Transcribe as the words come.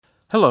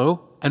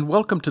Hello, and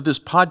welcome to this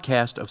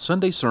podcast of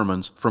Sunday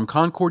sermons from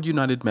Concord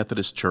United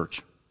Methodist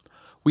Church.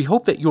 We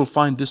hope that you'll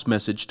find this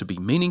message to be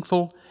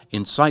meaningful,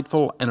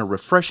 insightful, and a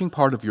refreshing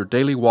part of your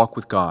daily walk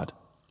with God.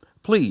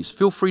 Please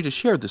feel free to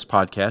share this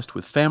podcast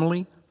with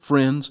family,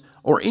 friends,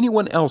 or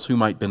anyone else who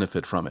might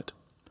benefit from it.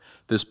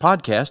 This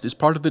podcast is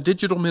part of the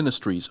digital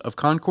ministries of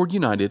Concord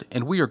United,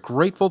 and we are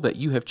grateful that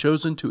you have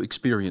chosen to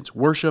experience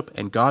worship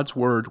and God's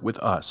Word with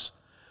us.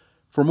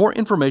 For more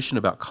information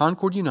about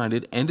Concord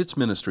United and its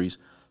ministries,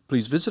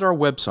 please visit our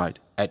website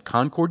at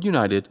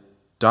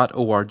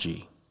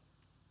concordunited.org.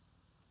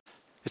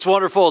 It's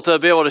wonderful to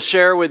be able to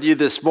share with you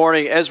this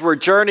morning as we're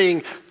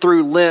journeying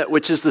through Lent,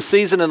 which is the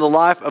season in the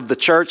life of the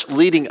church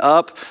leading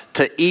up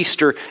to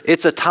Easter.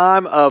 It's a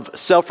time of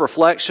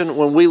self-reflection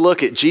when we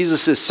look at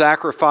Jesus'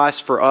 sacrifice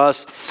for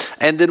us,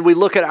 and then we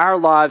look at our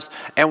lives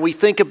and we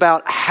think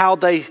about how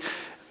they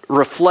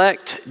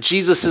reflect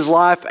Jesus'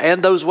 life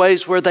and those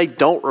ways where they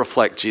don't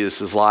reflect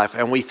Jesus' life.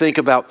 And we think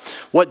about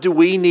what do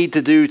we need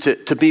to do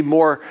to be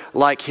more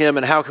like him,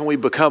 and how can we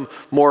become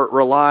more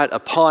reliant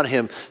upon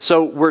him.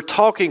 So we're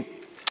talking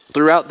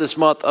throughout this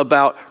month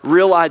about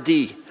real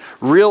ID,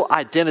 real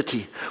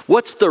identity.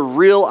 What's the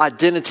real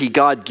identity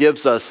God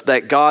gives us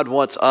that God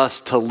wants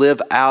us to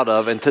live out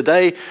of? And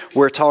today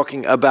we're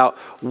talking about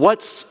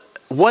what's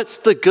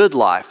the good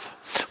life?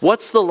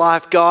 What's the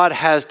life God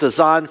has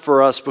designed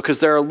for us? Because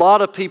there are a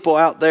lot of people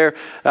out there,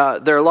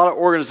 there are a lot of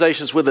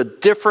organizations with a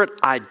different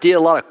idea, a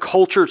lot of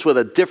cultures with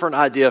a different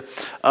idea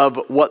of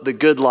what the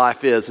good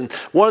life is. And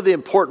one of the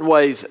important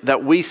ways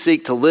that we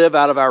seek to live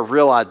out of our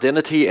real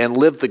identity and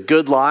live the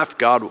good life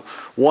God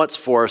wants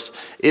for us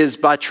is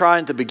by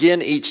trying to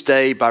begin each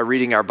day by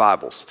reading our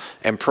Bibles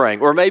and praying,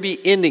 or maybe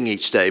ending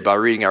each day by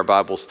reading our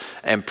Bibles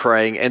and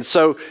praying. And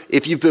so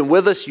if you've been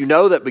with us, you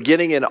know that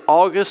beginning in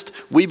August,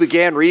 we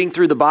began reading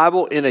through the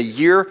Bible in a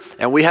year,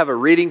 and we have a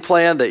reading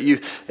plan that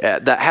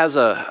has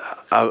an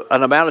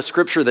amount of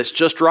scripture that's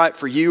just right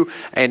for you,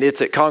 and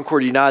it's at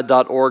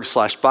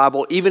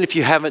concordunited.org/Bible. Even if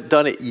you haven't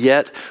done it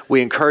yet,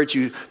 we encourage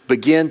you,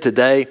 begin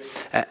today.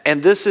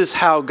 And this is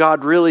how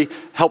God really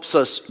helps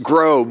us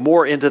grow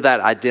more into that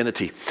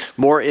identity,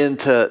 more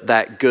into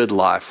that good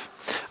life.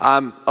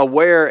 I'm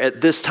aware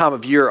at this time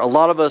of year, a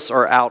lot of us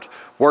are out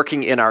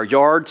working in our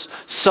yards,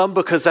 some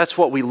because that's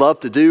what we love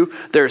to do.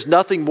 There's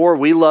nothing more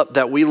we love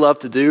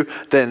to do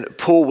than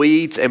pull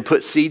weeds and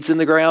put seeds in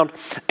the ground.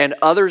 And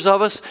others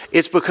of us,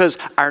 it's because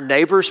our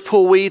neighbors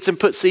pull weeds and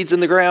put seeds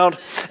in the ground,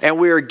 and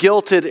we are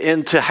guilted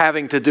into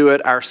having to do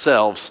it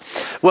ourselves.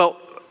 Well,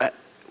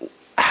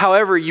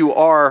 however you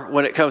are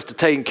when it comes to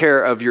taking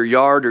care of your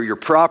yard or your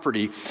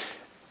property,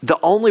 the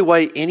only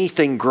way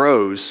anything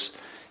grows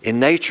in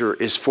nature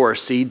is for a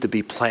seed to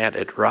be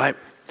planted, right?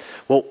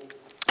 Well,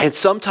 and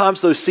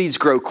sometimes those seeds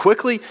grow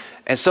quickly,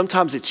 and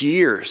sometimes it's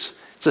years.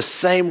 It's the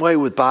same way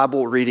with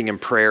Bible reading and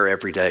prayer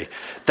every day.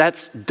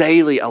 That's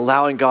daily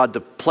allowing God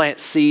to plant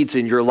seeds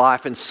in your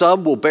life, and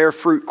some will bear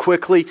fruit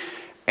quickly,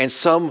 and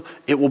some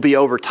it will be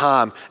over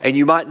time. And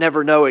you might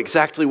never know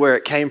exactly where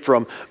it came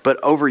from, but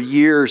over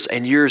years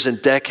and years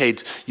and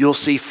decades, you'll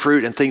see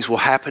fruit and things will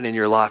happen in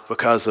your life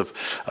because of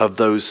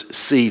those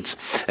seeds.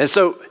 And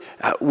so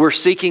we're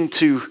seeking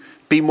to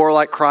be more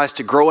like Christ,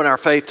 to grow in our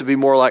faith, to be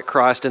more like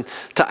Christ, and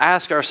to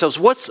ask ourselves,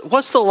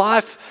 what's the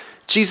life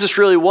Jesus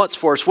really wants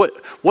for us?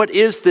 What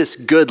is this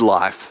good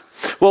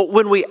life? Well,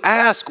 when we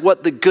ask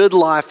what the good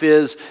life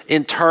is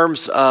in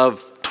terms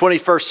of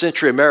 21st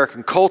century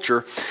American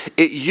culture,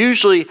 it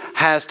usually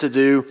has to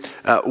do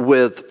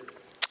with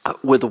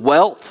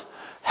wealth,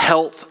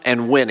 health,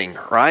 and winning,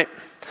 right?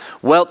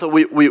 Wealth,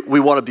 we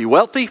want to be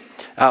wealthy,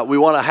 we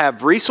want to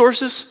have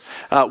resources,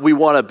 we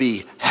want to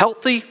be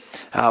healthy,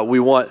 we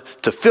want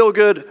to feel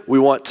good, we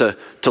want to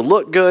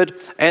look good,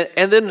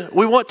 and then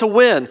we want to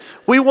win.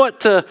 We want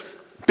to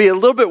be a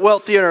little bit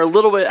wealthier and a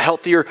little bit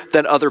healthier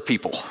than other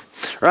people,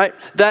 right?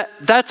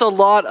 That's a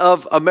lot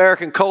of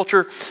American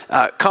culture.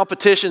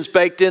 Competition's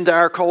baked into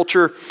our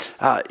culture.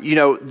 What's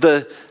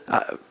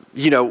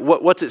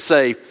it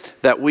say?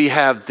 That we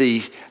have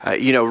the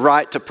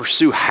right to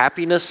pursue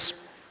happiness.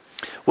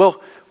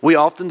 Well, we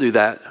often do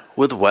that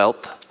with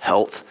wealth,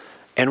 health,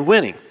 and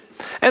winning.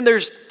 And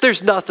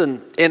there's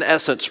nothing, in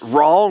essence,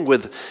 wrong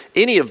with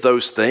any of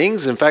those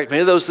things. In fact,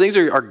 many of those things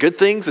are good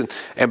things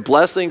and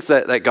blessings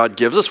that God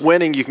gives us.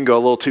 Winning, you can go a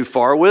little too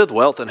far with.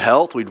 Wealth and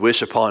health, we'd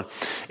wish upon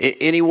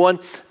anyone.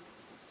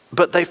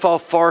 But they fall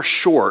far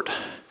short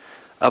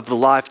of the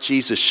life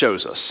Jesus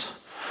shows us.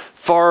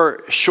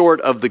 Far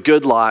short of the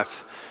good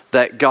life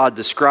that God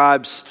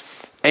describes.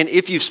 And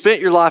if you've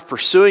spent your life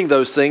pursuing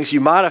those things, you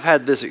might have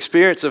had this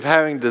experience of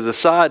having to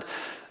decide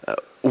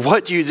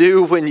what you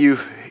do when you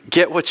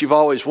get what you've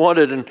always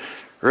wanted and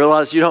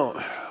realize you don't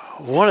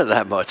want it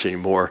that much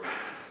anymore,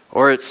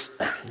 or it's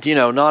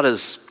not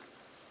as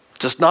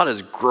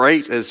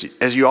great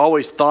as you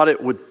always thought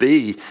it would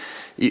be.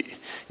 You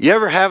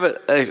ever have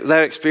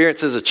that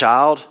experience as a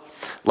child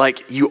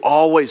Like you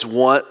always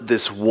want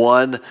this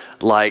one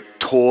like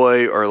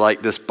toy or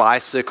like this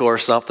bicycle or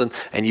something,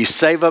 and you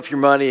save up your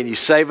money and you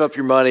save up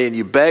your money and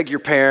you beg your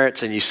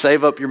parents and you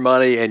save up your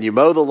money and you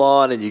mow the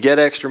lawn and you get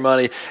extra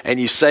money and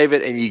you save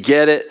it and you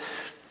get it.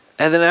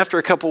 And then after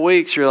a couple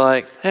weeks, you're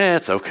like,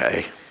 it's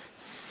okay.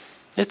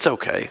 It's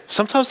okay.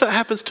 Sometimes that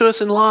happens to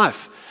us in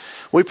life.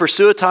 We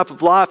pursue a type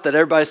of life that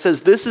everybody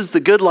says, this is the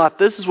good life.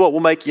 This is what will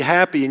make you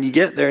happy. And you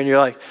get there and you're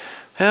like,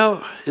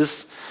 well,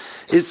 is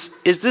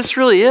this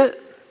really it?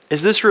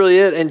 Is this really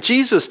it? And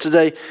Jesus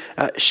today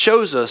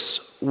shows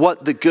us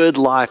what the good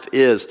life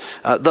is.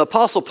 The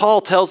Apostle Paul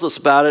tells us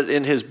about it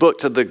in his book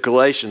to the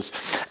Galatians.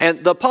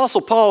 And the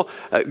Apostle Paul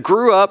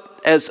grew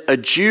up as a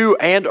Jew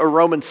and a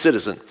Roman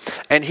citizen.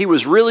 And he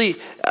was really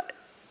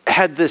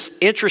had this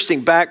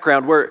interesting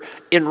background where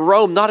in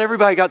Rome, not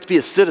everybody got to be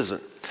a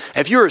citizen.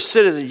 If you were a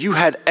citizen, you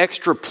had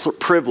extra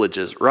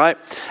privileges, right?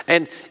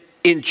 And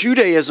in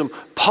Judaism,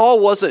 Paul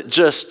wasn't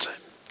just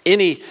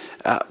any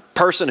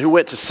person who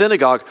went to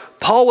synagogue.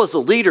 Paul was a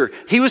leader.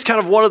 He was kind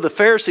of one of the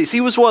Pharisees.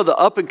 He was one of the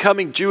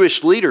up-and-coming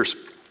Jewish leaders.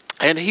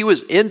 And he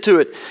was into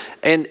it.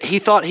 And he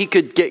thought he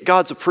could get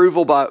God's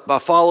approval by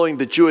following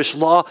the Jewish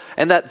law.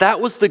 And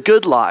that was the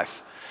good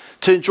life,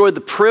 to enjoy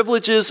the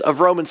privileges of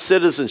Roman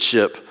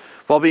citizenship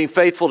while being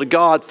faithful to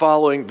God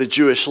following the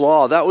Jewish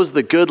law. That was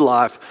the good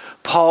life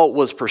Paul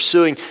was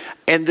pursuing.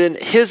 And then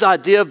his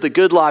idea of the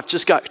good life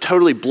just got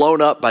totally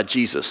blown up by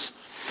Jesus,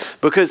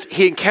 because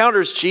he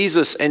encounters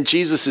Jesus and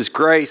Jesus'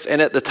 grace.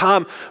 And at the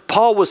time,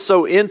 Paul was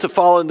so into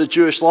following the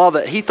Jewish law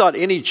that he thought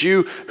any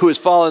Jew who was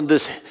following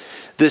this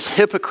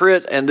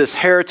hypocrite and this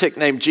heretic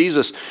named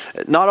Jesus,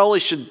 not only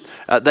should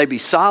they be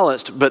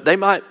silenced, but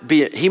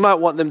he might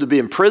want them to be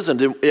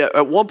imprisoned. And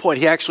at one point,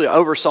 he actually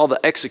oversaw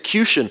the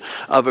execution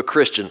of a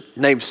Christian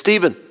named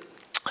Stephen.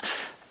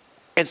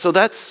 And so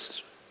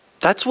that's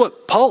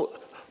what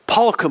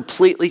Paul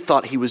completely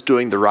thought he was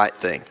doing the right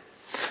thing.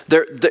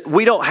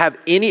 We don't have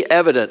any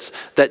evidence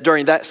that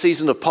during that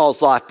season of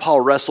Paul's life,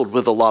 Paul wrestled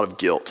with a lot of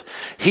guilt.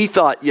 He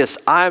thought, yes,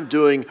 I am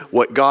doing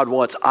what God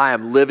wants. I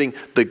am living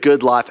the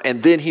good life.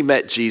 And then he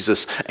met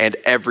Jesus and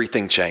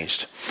everything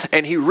changed.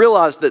 And he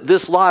realized that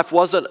this life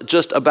wasn't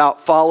just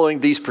about following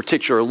these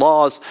particular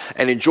laws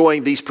and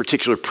enjoying these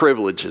particular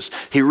privileges.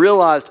 He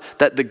realized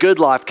that the good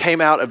life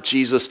came out of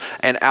Jesus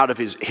and out of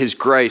his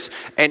grace.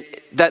 And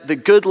that the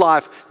good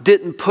life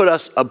didn't put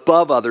us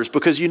above others,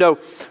 because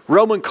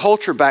Roman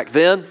culture back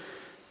then,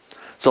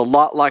 it's a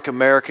lot like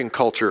American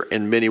culture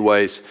in many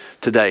ways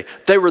today.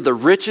 They were the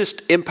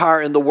richest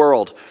empire in the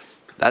world.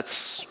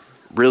 That's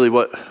really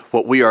what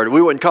we are.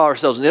 We wouldn't call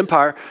ourselves an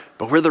empire,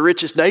 but we're the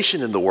richest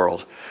nation in the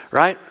world,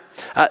 right?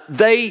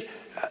 They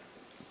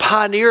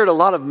pioneered a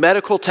lot of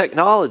medical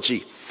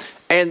technology,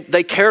 and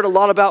they cared a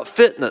lot about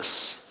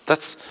fitness.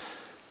 That's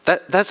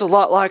a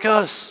lot like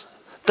us.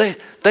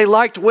 They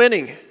liked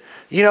winning.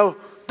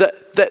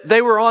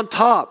 They were on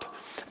top,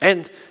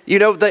 and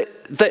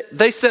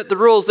they set the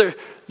rules.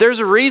 There's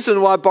a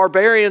reason why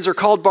barbarians are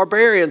called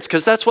barbarians,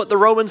 because that's what the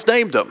Romans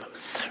named them,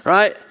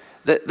 right?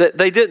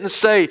 They didn't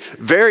say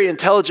very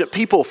intelligent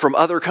people from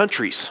other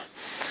countries.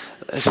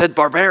 They said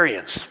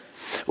barbarians.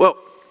 Well,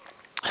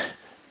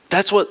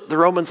 that's what the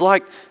Romans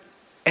liked.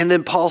 And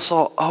then Paul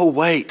saw, oh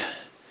wait,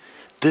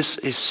 this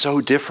is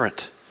so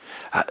different.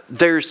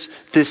 There's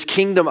this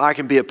kingdom I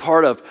can be a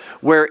part of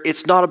where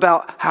it's not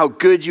about how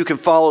good you can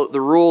follow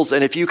the rules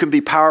and if you can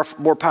be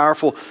more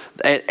powerful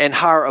and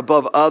higher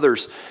above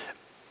others,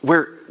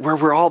 where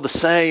we're all the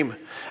same.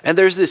 And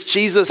there's this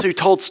Jesus who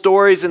told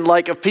stories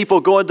of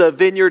people going to a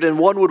vineyard, and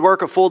one would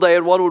work a full day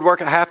and one would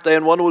work a half day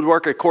and one would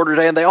work a quarter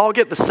day, and they all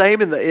get the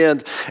same in the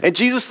end. And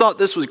Jesus thought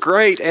this was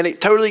great, and it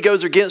totally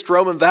goes against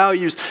Roman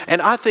values. And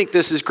I think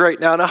this is great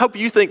now, and I hope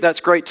you think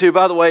that's great too.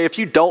 By the way, if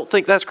you don't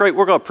think that's great,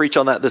 we're going to preach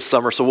on that this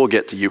summer, so we'll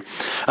get to you.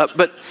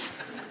 But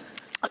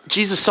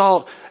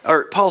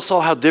Paul saw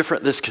how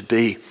different this could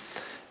be,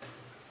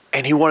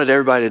 and he wanted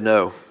everybody to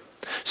know.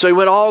 So he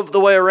went all the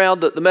way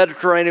around the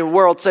Mediterranean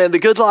world saying the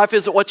good life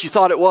isn't what you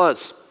thought it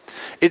was.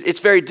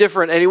 It's very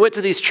different. And he went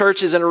to these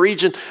churches in a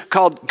region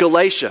called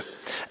Galatia.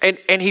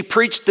 And he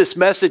preached this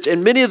message.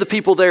 And many of the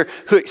people there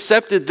who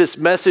accepted this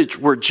message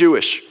were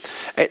Jewish.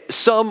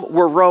 Some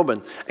were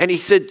Roman. And he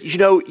said,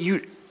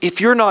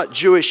 if you're not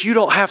Jewish, you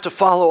don't have to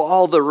follow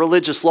all the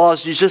religious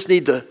laws. You just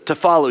need to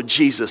follow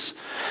Jesus.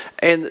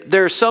 And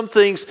there are some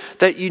things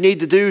that you need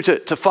to do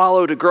to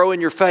follow to grow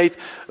in your faith.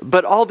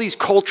 But all these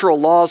cultural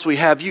laws we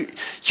have, you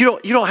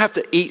don't have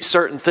to eat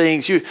certain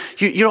things. You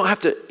don't have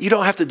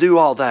to do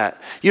all that.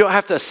 You don't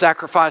have to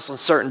sacrifice on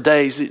certain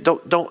days.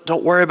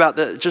 Don't worry about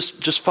that.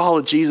 Just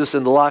follow Jesus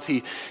and the life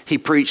he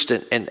preached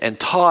and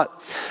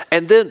taught.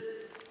 And then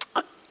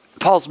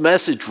Paul's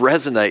message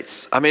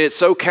resonates. I mean, it's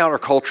so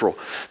countercultural.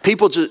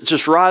 People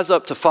just rise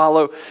up to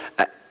follow.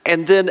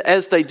 And then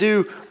as they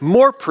do,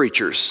 more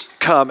preachers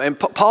come. And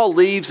Paul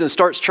leaves and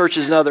starts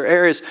churches in other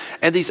areas.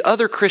 And these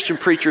other Christian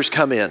preachers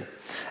come in.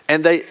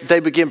 And they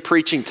begin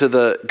preaching to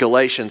the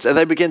Galatians. And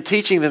they begin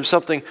teaching them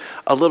something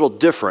a little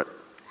different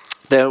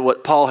than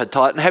what Paul had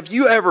taught. And have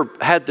you ever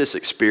had this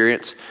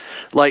experience?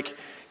 Like,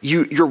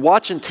 you're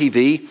watching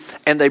TV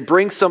and they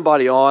bring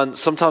somebody on,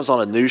 sometimes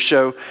on a news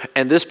show,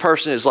 and this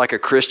person is like a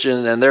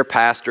Christian and they're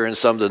pastor in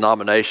some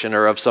denomination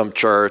or of some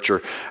church,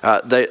 or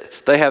they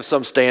have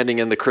some standing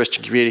in the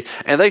Christian community,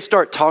 and they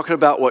start talking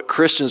about what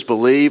Christians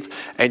believe,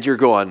 and you're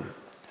going,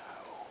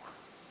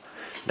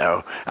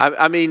 no.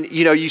 I mean,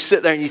 you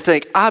sit there and you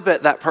think, I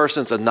bet that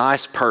person's a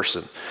nice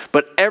person.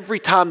 But every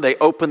time they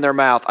open their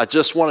mouth, I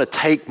just want to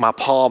take my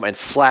palm and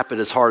slap it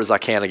as hard as I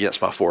can against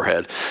my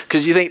forehead.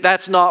 Because you think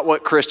that's not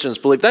what Christians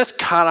believe. That's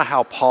kind of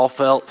how Paul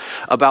felt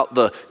about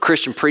the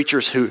Christian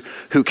preachers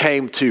who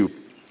came to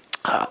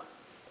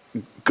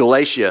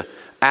Galatia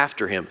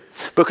after him.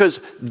 Because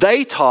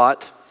they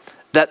taught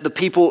that the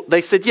people,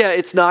 they said, yeah,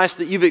 it's nice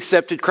that you've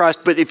accepted Christ,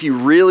 but if you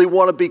really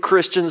want to be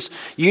Christians,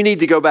 you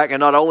need to go back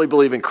and not only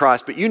believe in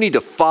Christ, but you need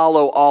to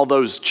follow all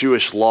those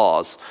Jewish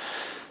laws.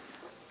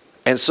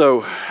 And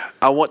so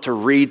I want to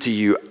read to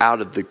you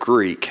out of the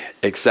Greek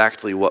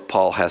exactly what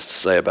Paul has to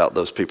say about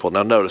those people.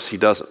 Now notice, he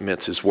doesn't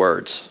mince his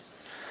words.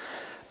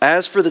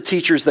 As for the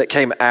teachers that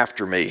came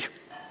after me,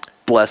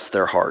 bless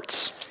their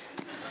hearts.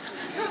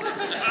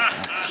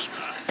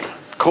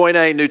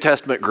 Koine New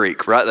Testament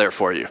Greek, right there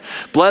for you.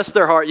 Bless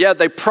their heart. Yeah,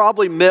 they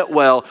probably meant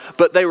well,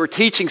 but they were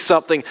teaching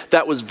something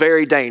that was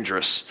very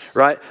dangerous,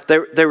 right?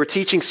 They were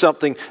teaching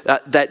something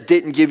that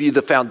didn't give you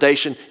the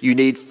foundation you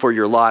need for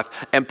your life.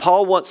 And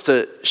Paul wants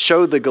to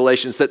show the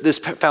Galatians that this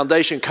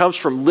foundation comes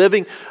from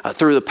living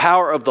through the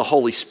power of the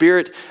Holy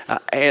Spirit,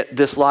 and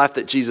this life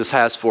that Jesus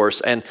has for us.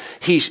 And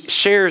he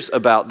shares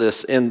about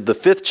this in the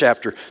 5th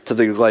chapter to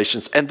the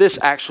Galatians. And this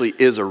actually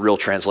is a real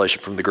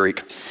translation from the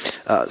Greek.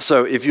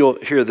 So if you'll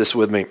hear this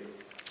with me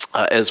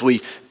as we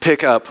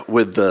pick up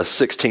with the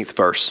 16th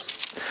verse.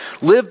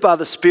 Live by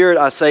the Spirit,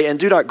 I say, and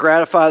do not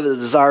gratify the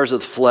desires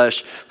of the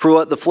flesh. For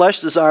what the flesh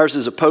desires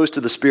is opposed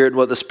to the Spirit, and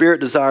what the Spirit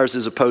desires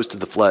is opposed to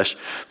the flesh.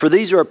 For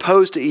these are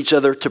opposed to each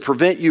other to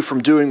prevent you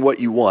from doing what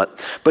you want.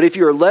 But if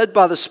you are led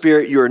by the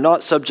Spirit, you are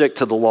not subject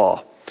to the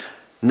law.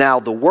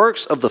 Now the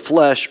works of the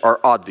flesh are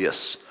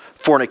obvious: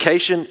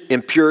 fornication,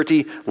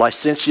 impurity,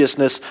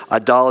 licentiousness,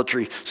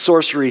 idolatry,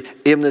 sorcery,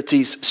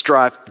 enmities,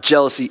 strife,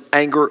 jealousy,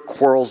 anger,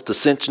 quarrels,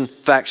 dissension,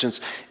 factions,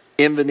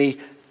 envy,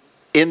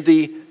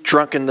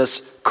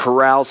 drunkenness,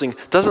 carousing.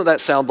 Doesn't that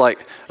sound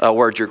like a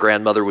word your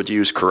grandmother would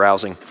use,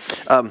 carousing?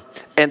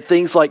 And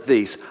things like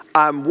these.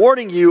 I'm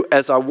warning you,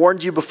 as I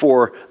warned you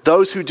before,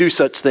 those who do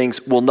such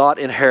things will not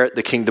inherit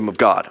the kingdom of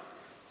God.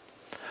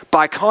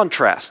 By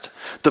contrast,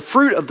 the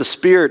fruit of the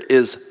Spirit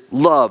is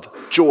love,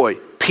 joy,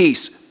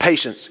 peace,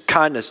 patience,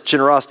 kindness,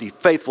 generosity,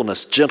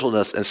 faithfulness,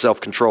 gentleness, and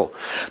self-control.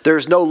 There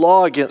is no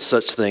law against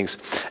such things,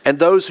 and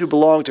those who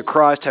belong to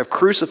Christ have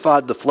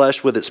crucified the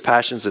flesh with its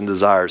passions and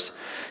desires.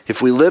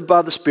 If we live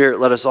by the Spirit,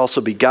 let us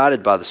also be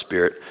guided by the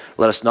Spirit.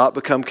 Let us not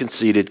become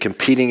conceited,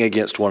 competing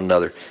against one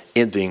another,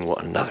 envying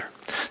one another.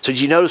 So did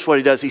you notice what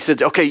he does? He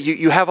said, okay,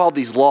 you have all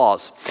these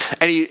laws.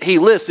 And he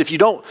lists, if you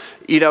don't,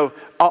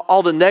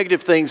 all the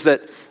negative things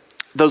that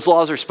those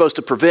laws are supposed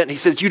to prevent. He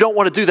says, you don't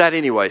want to do that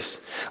anyways.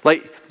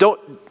 Like, don't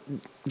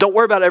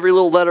worry about every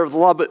little letter of the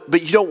law,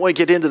 but you don't want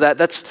to get into that.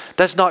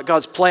 That's not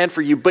God's plan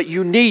for you. But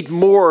you need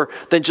more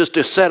than just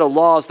a set of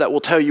laws that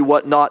will tell you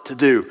what not to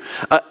do.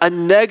 A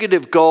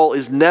negative goal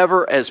is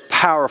never as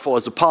powerful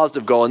as a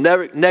positive goal. A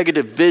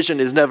negative vision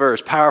is never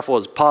as powerful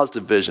as a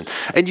positive vision.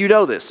 And you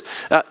know this.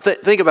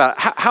 Think about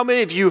it. How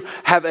many of you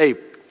have a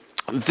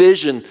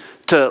vision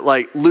to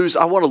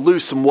I want to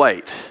lose some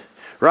weight,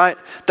 right?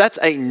 That's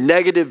a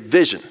negative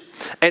vision.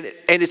 And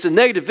it's a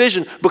negative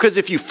vision because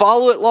if you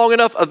follow it long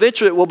enough,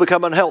 eventually it will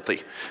become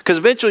unhealthy. Because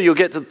eventually you'll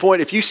get to the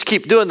point, if you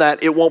keep doing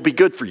that, it won't be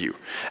good for you.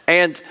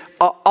 And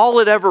all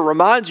it ever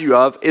reminds you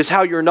of is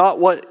how you're not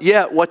what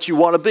you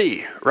want to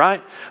be,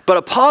 right? But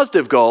a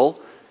positive goal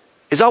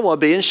is I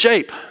want to be in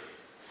shape.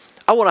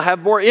 I want to have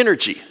more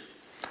energy.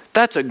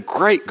 That's a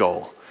great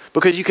goal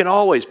because you can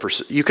always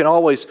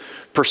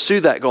pursue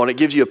that goal, and it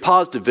gives you a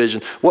positive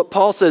vision. What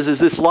Paul says is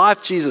this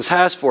life Jesus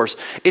has for us,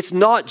 it's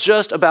not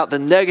just about the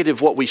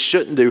negative, what we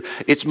shouldn't do.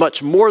 It's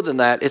much more than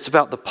that. It's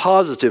about the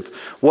positive,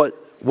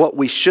 what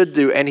we should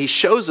do. And he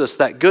shows us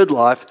that good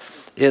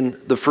life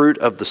in the fruit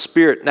of the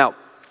Spirit. Now,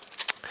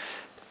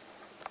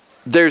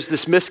 there's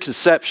this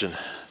misconception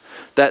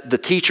that the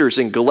teachers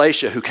in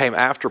Galatia who came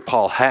after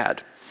Paul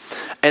had.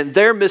 And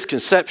their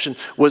misconception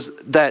was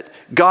that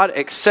God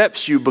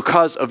accepts you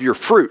because of your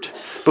fruit.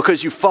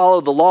 Because you follow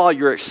the law,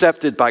 you're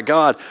accepted by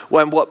God.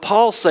 When what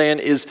Paul's saying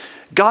is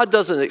God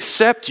doesn't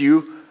accept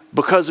you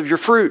because of your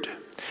fruit.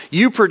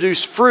 You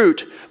produce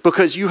fruit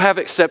because you have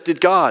accepted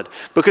God.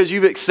 Because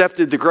you've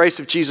accepted the grace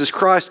of Jesus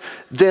Christ.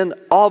 Then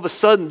all of a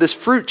sudden this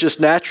fruit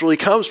just naturally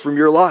comes from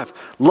your life.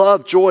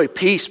 Love, joy,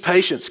 peace,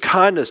 patience,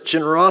 kindness,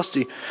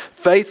 generosity,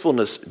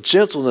 faithfulness,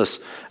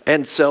 gentleness,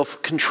 and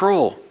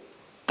self-control.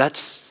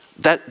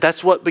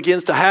 That's what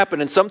begins to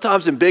happen. And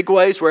sometimes in big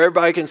ways where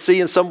everybody can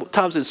see, and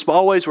sometimes in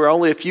small ways where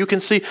only a few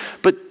can see.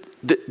 But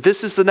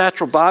this is the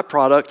natural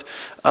byproduct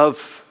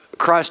of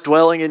Christ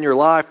dwelling in your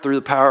life through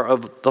the power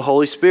of the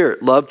Holy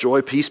Spirit. Love,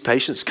 joy, peace,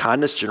 patience,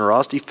 kindness,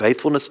 generosity,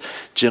 faithfulness,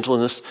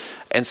 gentleness,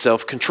 and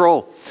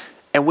self-control.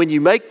 And when you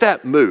make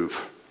that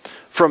move,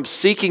 from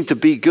seeking to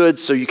be good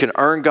so you can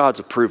earn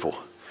God's approval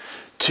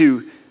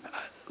to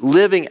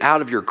living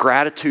out of your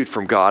gratitude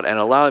from God and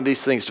allowing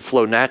these things to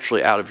flow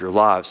naturally out of your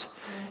lives,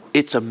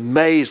 it's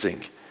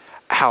amazing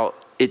how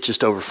it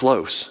just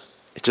overflows.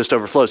 It just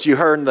overflows. You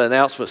heard in the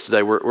announcements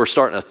today, we're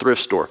starting a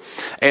thrift store.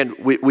 And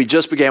we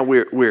just began.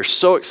 We're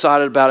so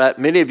excited about it.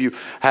 Many of you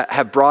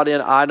have brought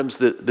in items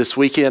this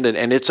weekend,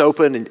 and it's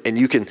open, and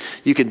you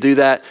can do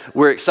that.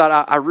 We're excited.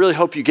 I really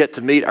hope you get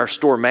to meet our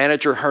store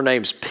manager. Her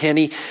name's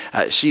Penny.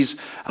 She's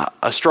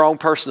a strong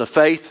person of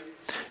faith.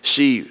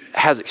 She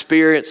has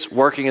experience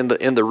working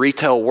in the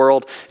retail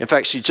world. In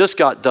fact, she just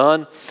got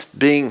done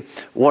being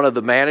one of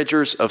the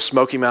managers of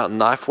Smoky Mountain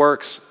Knife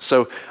Works.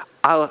 So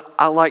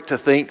I like to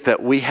think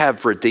that we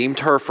have redeemed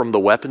her from the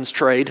weapons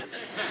trade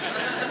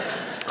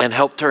and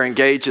helped her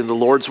engage in the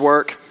Lord's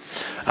work.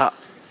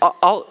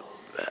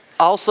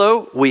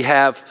 Also, we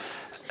have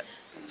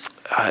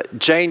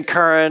Jane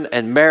Curran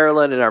and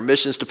Marilyn in our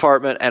missions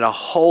department and a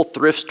whole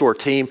thrift store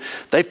team.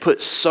 They've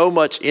put so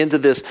much into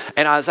this.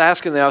 And I was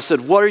asking them, I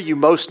said, what are you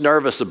most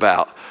nervous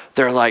about?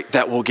 They're like,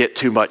 that we'll get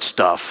too much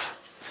stuff.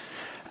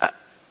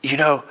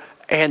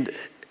 And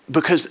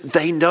because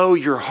they know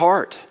your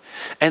heart.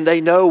 And they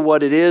know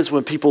what it is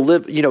when people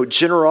live,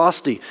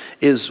 generosity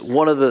is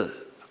one of the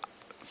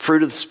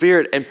fruit of the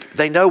Spirit. And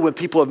they know when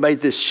people have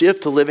made this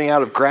shift to living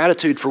out of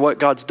gratitude for what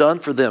God's done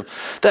for them,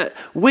 that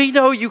we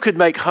know you could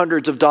make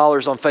hundreds of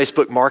dollars on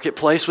Facebook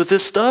Marketplace with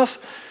this stuff,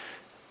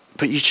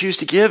 but you choose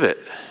to give it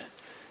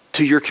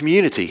to your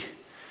community,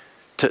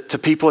 to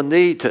people in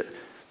need,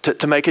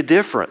 to make a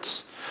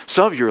difference.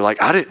 Some of you are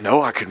like, I didn't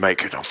know I could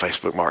make it on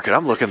Facebook Market.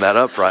 I'm looking that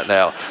up right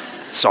now.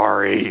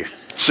 Sorry.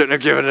 Shouldn't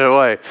have given it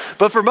away.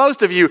 But for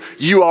most of you,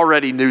 you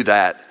already knew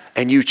that.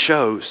 And you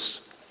chose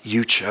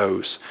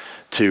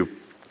to,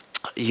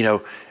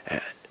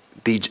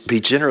 be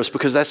generous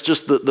because that's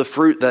just the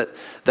fruit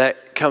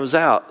that comes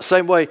out.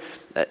 Same way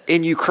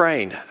in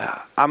Ukraine,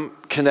 I'm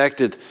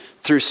connected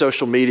through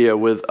social media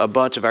with a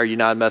bunch of our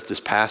United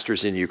Methodist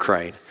pastors in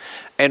Ukraine.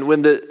 And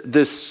when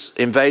this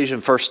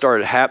invasion first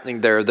started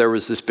happening there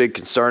was this big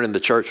concern in the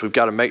church. We've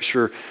got to make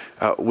sure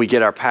we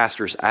get our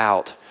pastors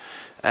out.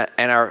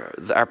 And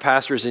our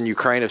pastors in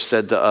Ukraine have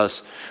said to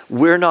us,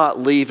 we're not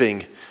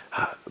leaving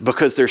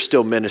because there's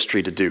still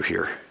ministry to do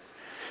here.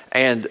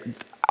 And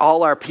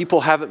all our people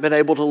haven't been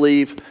able to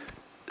leave,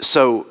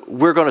 so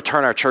we're going to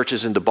turn our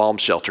churches into bomb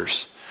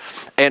shelters.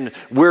 And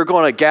we're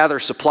going to gather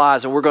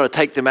supplies and we're going to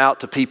take them out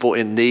to people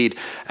in need.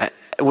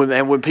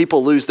 And when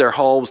people lose their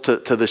homes to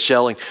the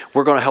shelling,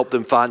 we're going to help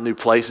them find new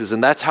places.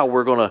 And that's how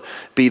we're going to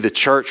be the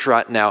church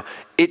right now.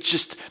 It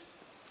just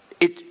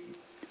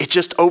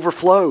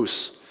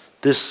overflows.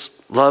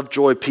 This love,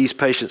 joy, peace,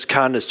 patience,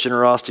 kindness,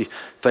 generosity,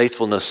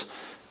 faithfulness,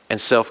 and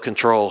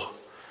self-control.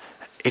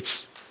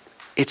 It's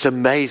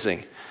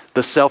amazing,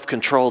 the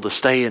self-control to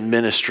stay in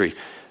ministry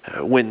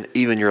when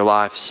even your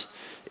life's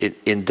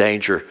in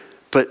danger.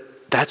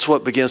 But that's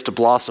what begins to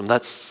blossom.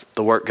 That's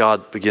the work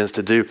God begins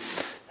to do.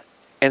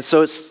 And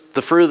so it's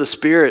the fruit of the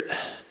Spirit.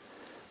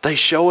 They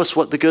show us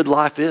what the good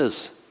life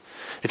is.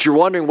 If you're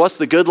wondering what's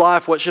the good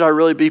life, what should I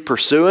really be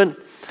pursuing?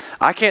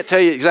 I can't tell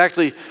you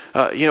exactly,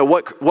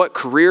 what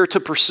career to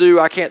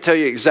pursue. I can't tell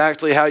you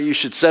exactly how you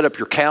should set up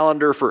your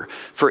calendar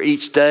for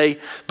each day.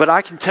 But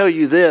I can tell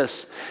you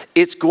this.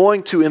 It's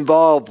going to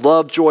involve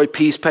love, joy,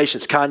 peace,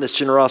 patience, kindness,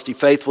 generosity,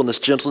 faithfulness,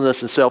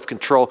 gentleness, and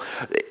self-control.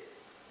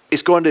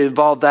 It's going to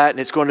involve that, and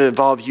it's going to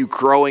involve you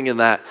growing in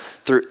that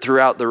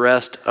throughout the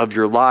rest of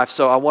your life.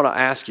 So I want to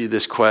ask you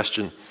this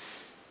question.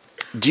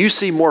 Do you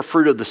see more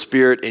fruit of the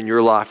Spirit in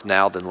your life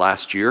now than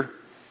last year?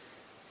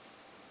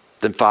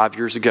 Than 5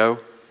 years ago?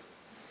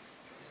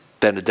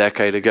 Than a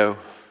decade ago?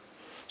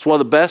 It's one of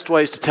the best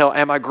ways to tell,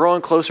 am I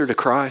growing closer to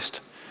Christ?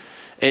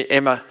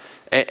 Am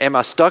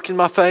I stuck in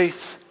my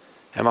faith?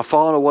 Am I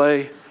falling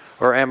away?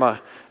 Or am I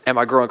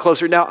growing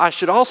closer? Now, I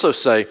should also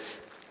say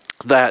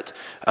that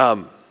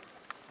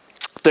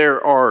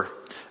there are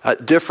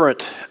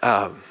different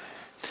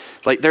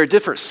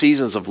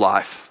seasons of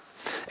life.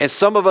 And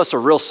some of us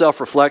are real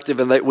self-reflective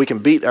and we can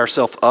beat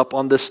ourselves up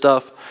on this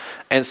stuff.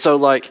 And so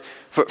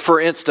for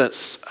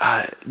instance,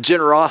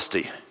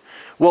 generosity.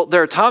 Well,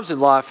 there are times in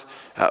life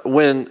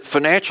when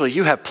financially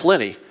you have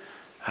plenty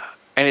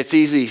and it's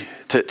easy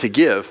to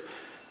give.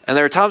 And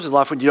there are times in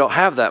life when you don't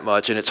have that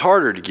much and it's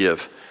harder to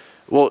give.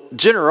 Well,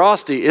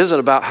 generosity isn't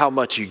about how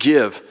much you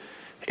give.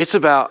 It's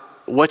about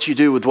what you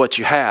do with what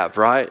you have,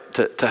 right?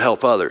 To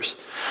help others.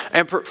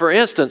 And for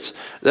instance,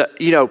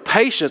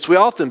 patience, we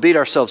often beat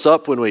ourselves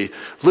up when we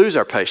lose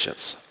our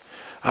patience.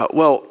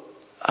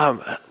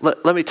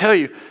 Let me tell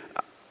you,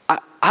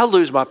 I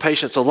lose my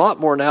patience a lot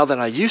more now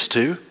than I used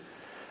to.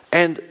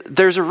 And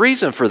there's a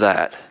reason for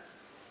that.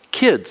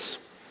 Kids,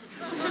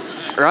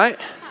 right?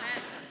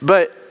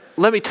 But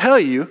let me tell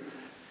you,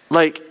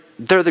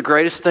 they're the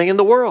greatest thing in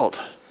the world.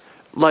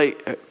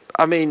 I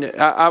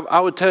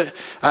would tell you,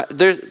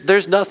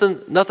 there's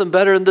nothing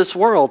better in this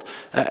world.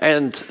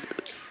 And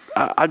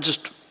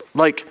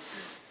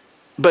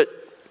but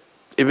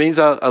it means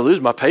I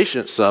lose my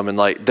patience some, and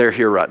they're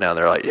here right now. And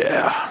they're like,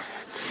 yeah,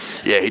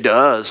 he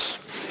does.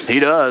 He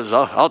does.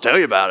 I'll tell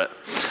you about it.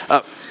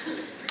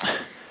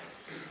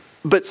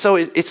 But so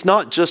it's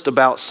not just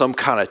about some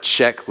kind of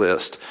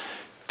checklist.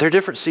 There are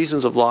different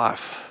seasons of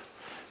life.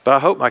 But I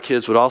hope my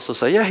kids would also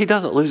say, yeah, he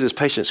doesn't lose his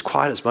patience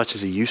quite as much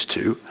as he used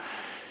to.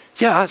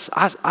 Yeah,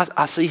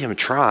 I see him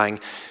trying.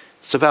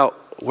 It's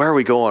about where are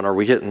we going? Are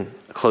we getting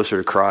closer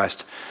to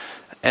Christ?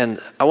 And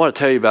I want to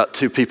tell you about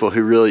two people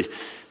who really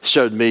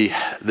showed me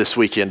this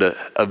weekend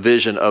a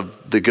vision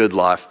of the good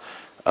life,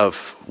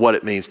 of what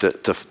it means to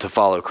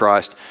follow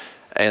Christ.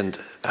 And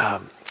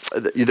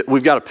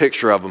we've got a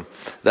picture of them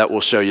that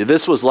we'll show you.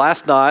 This was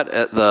last night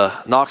at the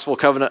Knoxville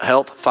Covenant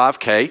Health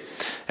 5K,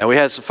 and we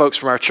had some folks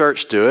from our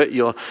church do it.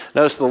 You'll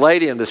notice the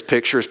lady in this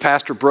picture is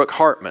Pastor Brooke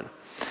Hartman.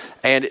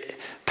 And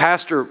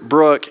Pastor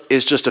Brooke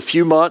is just a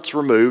few months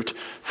removed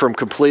from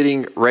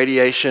completing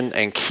radiation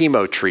and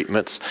chemo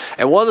treatments.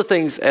 And one of the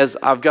things, as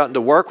I've gotten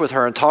to work with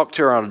her and talk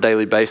to her on a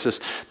daily basis,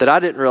 that I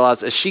didn't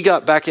realize as she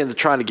got back into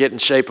trying to get in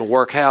shape and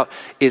work out,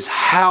 is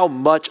how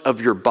much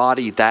of your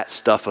body that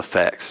stuff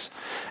affects,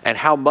 and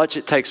how much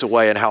it takes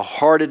away, and how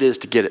hard it is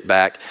to get it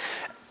back.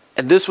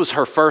 And this was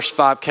her first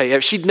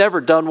 5K. She'd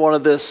never done one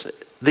of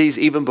these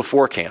even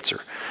before cancer.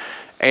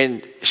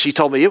 And she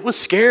told me it was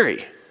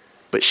scary,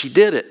 but she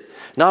did it.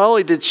 Not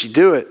only did she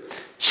do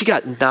it, she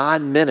got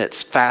 9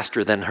 minutes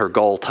faster than her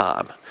goal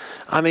time.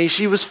 I mean,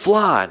 she was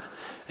flying,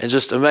 and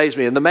just amazed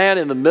me. And the man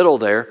in the middle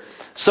there,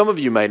 some of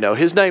you may know,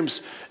 his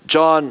name's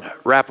John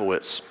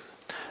Rapowitz.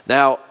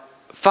 Now,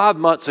 5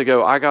 months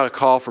ago, I got a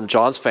call from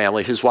John's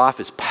family. His wife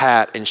is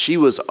Pat, and she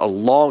was a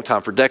long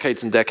time, for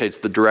decades and decades,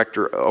 the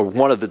director, or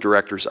one of the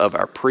directors of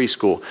our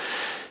preschool.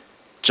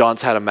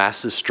 John's had a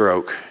massive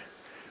stroke.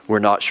 We're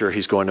not sure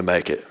he's going to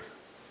make it.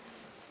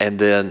 And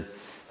then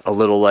a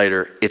little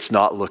later, it's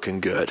not looking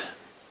good.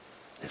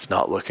 It's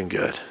not looking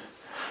good.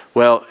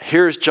 Well,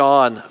 here's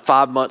John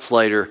 5 months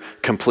later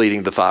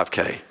completing the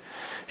 5K.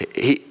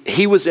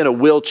 He was in a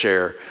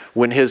wheelchair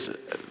when his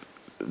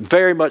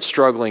very much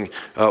struggling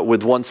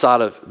with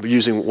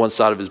using one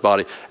side of his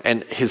body,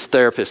 and his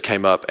therapist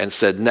came up and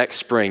said, next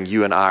spring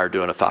you and I are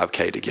doing a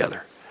 5K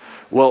together.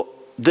 Well,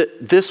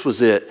 this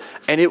was it,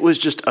 and it was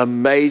just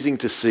amazing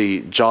to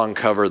see John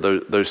cover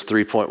those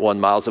 3.1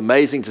 miles.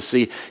 Amazing to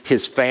see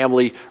his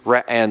family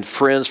and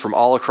friends from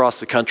all across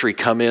the country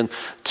come in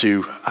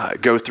to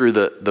go through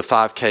the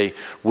 5K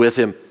with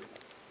him.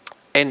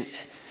 And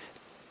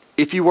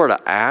if you were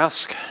to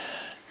ask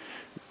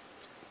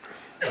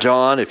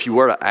John, if you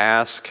were to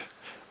ask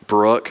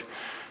Brooke,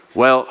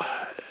 well,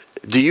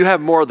 do you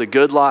have more of the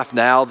good life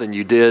now than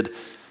you did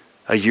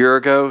a year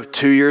ago,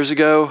 2 years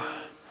ago?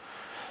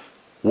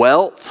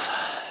 Wealth,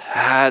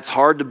 it's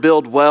hard to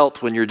build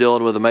wealth when you're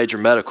dealing with a major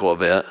medical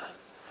event.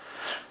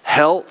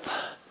 Health,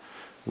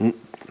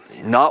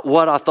 not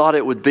what I thought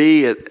it would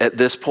be at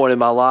this point in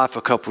my life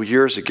a couple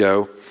years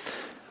ago.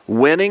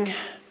 Winning,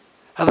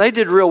 they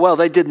did real well.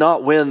 They did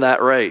not win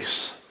that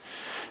race.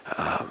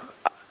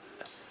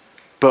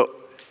 But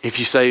if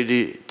you say,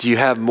 do you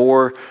have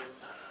more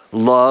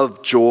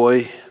love,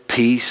 joy,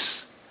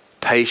 peace,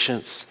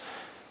 patience?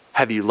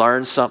 Have you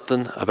learned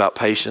something about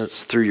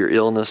patience through your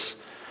illness?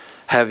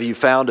 Have you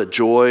found a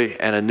joy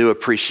and a new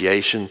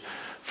appreciation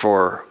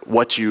for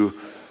what you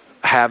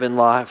have in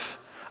life?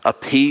 A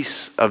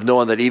peace of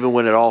knowing that even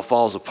when it all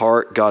falls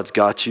apart, God's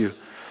got you.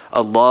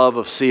 A love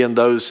of seeing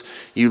those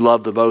you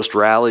love the most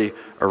rally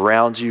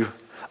around you.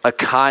 A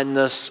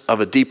kindness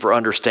of a deeper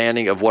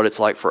understanding of what it's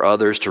like for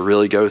others to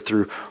really go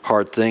through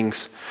hard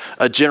things.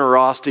 A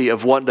generosity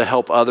of wanting to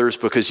help others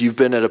because you've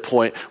been at a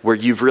point where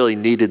you've really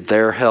needed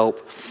their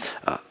help.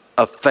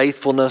 A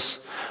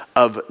faithfulness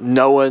of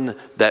knowing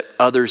that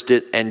others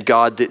did and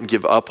God didn't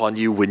give up on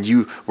you when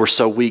you were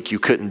so weak you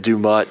couldn't do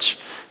much,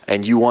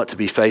 and you want to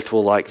be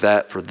faithful like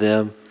that for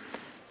them.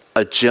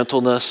 A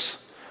gentleness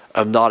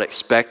of not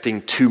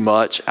expecting too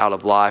much out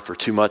of life or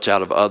too much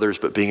out of others,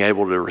 but being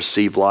able to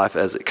receive life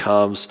as it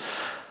comes.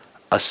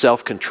 A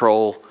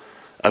self-control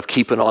of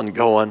keeping on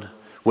going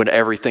when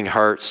everything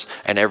hurts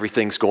and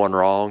everything's going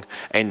wrong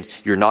and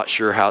you're not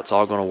sure how it's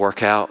all going to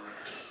work out.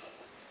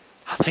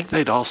 I think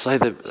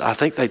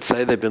they'd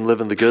say they've been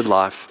living the good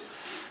life.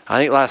 I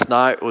think last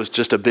night was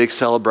just a big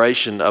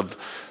celebration of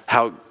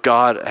how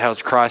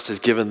Christ has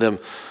given them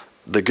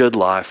the good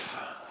life,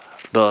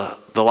 the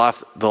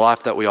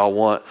life that we all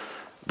want,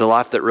 the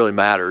life that really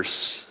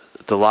matters,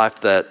 the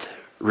life that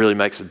really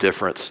makes a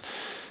difference.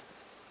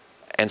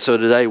 And so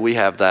today we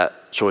have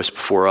that choice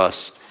before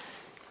us.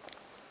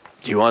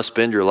 Do you want to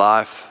spend your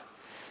life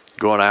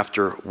going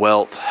after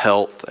wealth,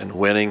 health, and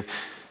winning?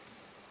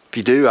 If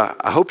you do,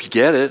 I hope you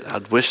get it.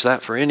 I'd wish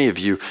that for any of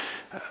you.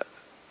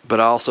 But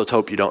I also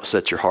hope you don't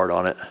set your heart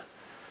on it,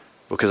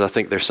 because I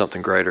think there's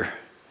something greater.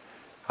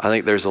 I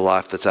think there's a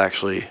life that's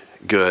actually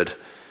good,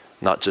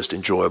 not just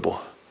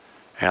enjoyable.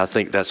 And I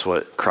think that's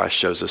what Christ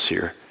shows us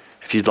here.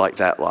 If you'd like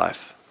that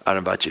life, I'd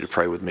invite you to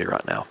pray with me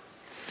right now.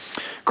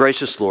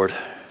 Gracious Lord,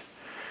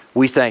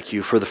 we thank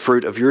you for the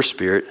fruit of your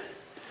Spirit.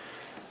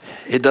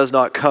 It does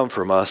not come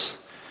from us.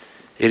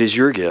 It is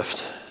your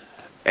gift,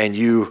 and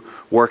you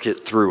work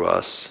it through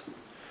us.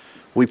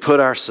 we put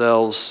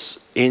ourselves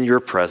in your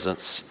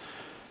presence,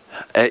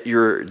 at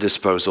your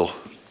disposal.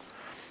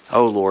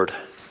 Oh Lord,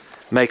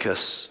 make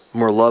us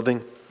more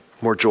loving,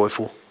 more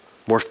joyful,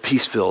 more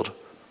peace-filled,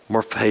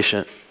 more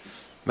patient.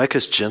 Make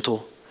us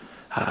gentle,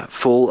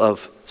 full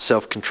of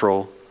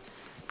self-control,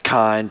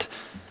 kind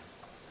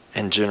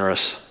and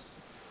generous.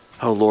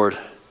 Oh Lord,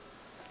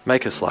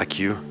 make us like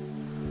you.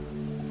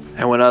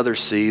 And when others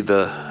see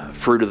the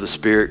fruit of the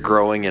Spirit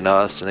growing in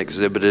us and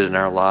exhibited in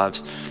our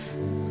lives,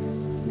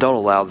 don't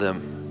allow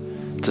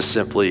them to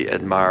simply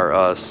admire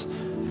us.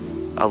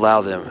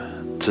 Allow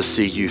them to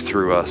see you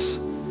through us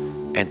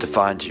and to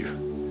find you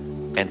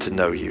and to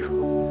know you.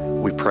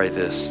 We pray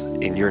this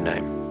in your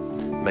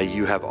name. May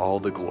you have all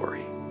the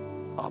glory.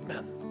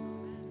 Amen.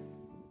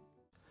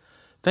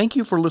 Thank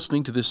you for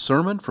listening to this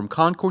sermon from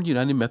Concord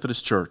United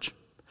Methodist Church.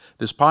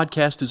 This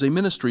podcast is a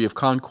ministry of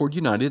Concord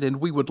United,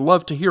 and we would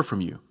love to hear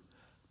from you.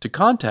 To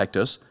contact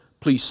us,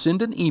 please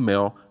send an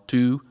email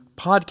to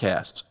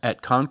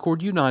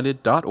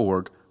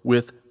podcasts@concordunited.org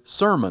with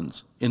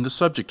sermons in the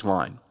subject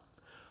line.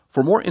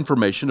 For more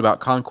information about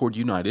Concord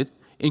United,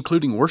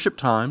 including worship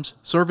times,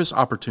 service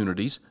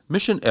opportunities,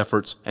 mission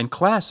efforts, and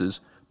classes,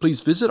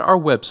 please visit our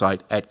website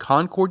at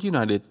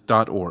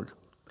concordunited.org.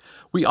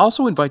 We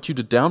also invite you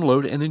to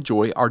download and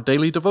enjoy our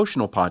daily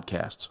devotional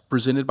podcasts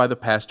presented by the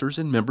pastors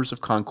and members of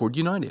Concord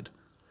United.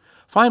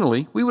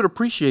 Finally, we would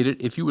appreciate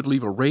it if you would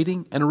leave a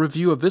rating and a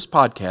review of this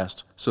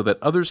podcast so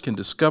that others can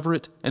discover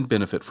it and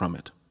benefit from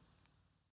it.